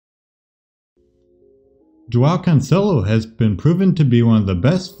Joao Cancelo has been proven to be one of the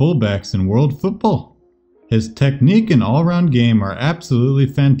best fullbacks in world football. His technique and all-round game are absolutely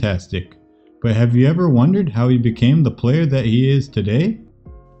fantastic, but have you ever wondered how he became the player that he is today?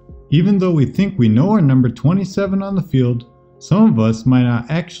 Even though we think we know our number 27 on the field, some of us might not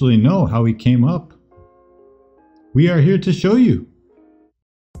actually know how he came up. We are here to show you.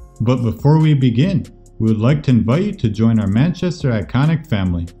 But before we begin, we would like to invite you to join our Manchester Iconic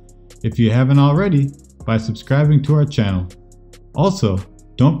family, if you haven't already, by subscribing to our channel. Also,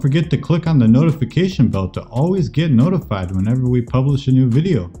 don't forget to click on the notification bell to always get notified whenever we publish a new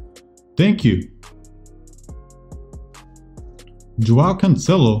video. Thank you! Joao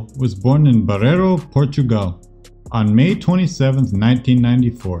Cancelo was born in Barreiro, Portugal, on May 27,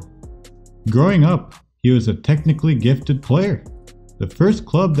 1994. Growing up, he was a technically gifted player. The first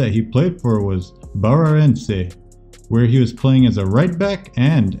club that he played for was Barreirense, where he was playing as a right back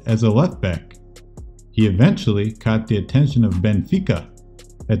and as a left back. He eventually caught the attention of Benfica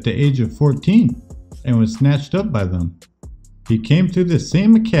at the age of 14 and was snatched up by them. He came through the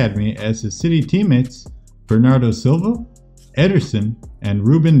same academy as his city teammates Bernardo Silva, Ederson, and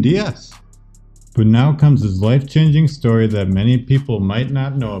Ruben Dias. But now comes his life-changing story that many people might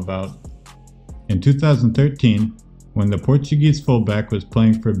not know about. In 2013, when the Portuguese fullback was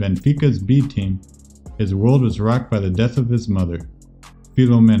playing for Benfica's B team, his world was rocked by the death of his mother,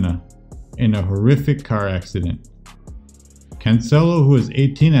 Filomena, in a horrific car accident. Cancelo, who was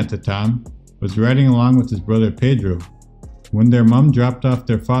 18 at the time, was riding along with his brother Pedro when their mom dropped off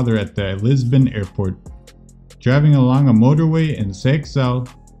their father at the Lisbon airport. Driving along a motorway in Seixal,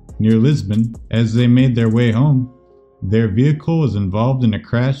 near Lisbon, as they made their way home, their vehicle was involved in a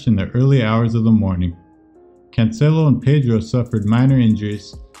crash in the early hours of the morning. Cancelo and Pedro suffered minor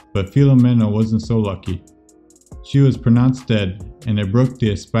injuries, but Filomena wasn't so lucky. She was pronounced dead, and it broke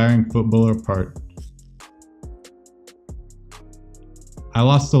the aspiring footballer apart. I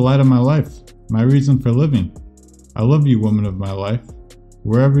lost the light of my life, my reason for living. I love you, woman of my life.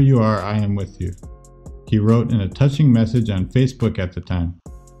 Wherever you are, I am with you, he wrote in a touching message on Facebook at the time.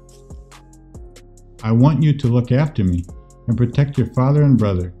 I want you to look after me and protect your father and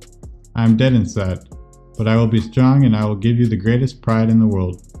brother. I am dead inside, but I will be strong and I will give you the greatest pride in the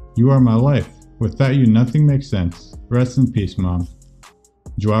world. You are my life. Without you, nothing makes sense. Rest in peace, Mom.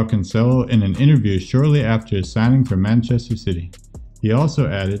 Joao Cancelo in an interview shortly after his signing for Manchester City. He also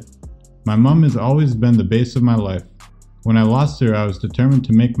added, "My mom has always been the base of my life. When I lost her, I was determined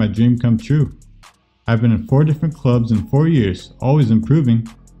to make my dream come true. I've been in 4 different clubs in 4 years, always improving,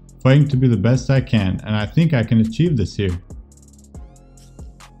 fighting to be the best I can, and I think I can achieve this here."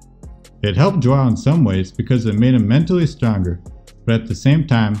 It helped Joao in some ways because it made him mentally stronger, but at the same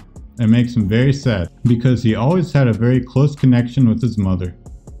time, it makes him very sad because he always had a very close connection with his mother.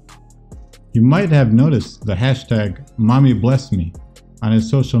 You might have noticed the hashtag #MommyBlessMe on his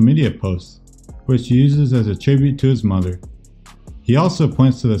social media posts, which he uses as a tribute to his mother. He also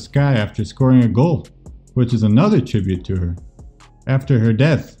points to the sky after scoring a goal, which is another tribute to her. After her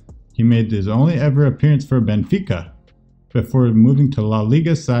death, he made his only ever appearance for Benfica, before moving to La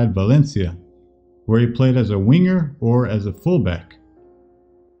Liga side Valencia, where he played as a winger or as a fullback.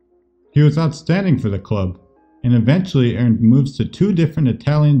 He was outstanding for the club, and eventually earned moves to 2 different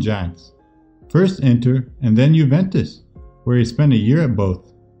Italian giants, first Inter and then Juventus, where he spent a year at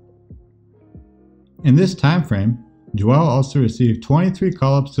both. In this time frame, Joao also received 23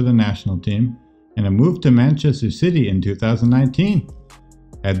 call-ups to the national team and a move to Manchester City in 2019.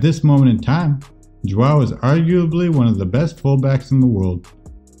 At this moment in time, Joao is arguably one of the best fullbacks in the world.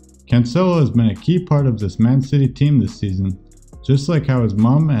 Cancelo has been a key part of this Man City team this season, just like how his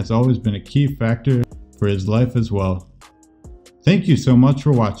mom has always been a key factor for his life as well. Thank you so much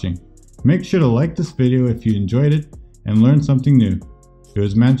for watching. Make sure to like this video if you enjoyed it and learned something new. It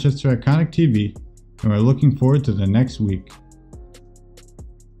was Manchester Iconic TV, and we're looking forward to the next week.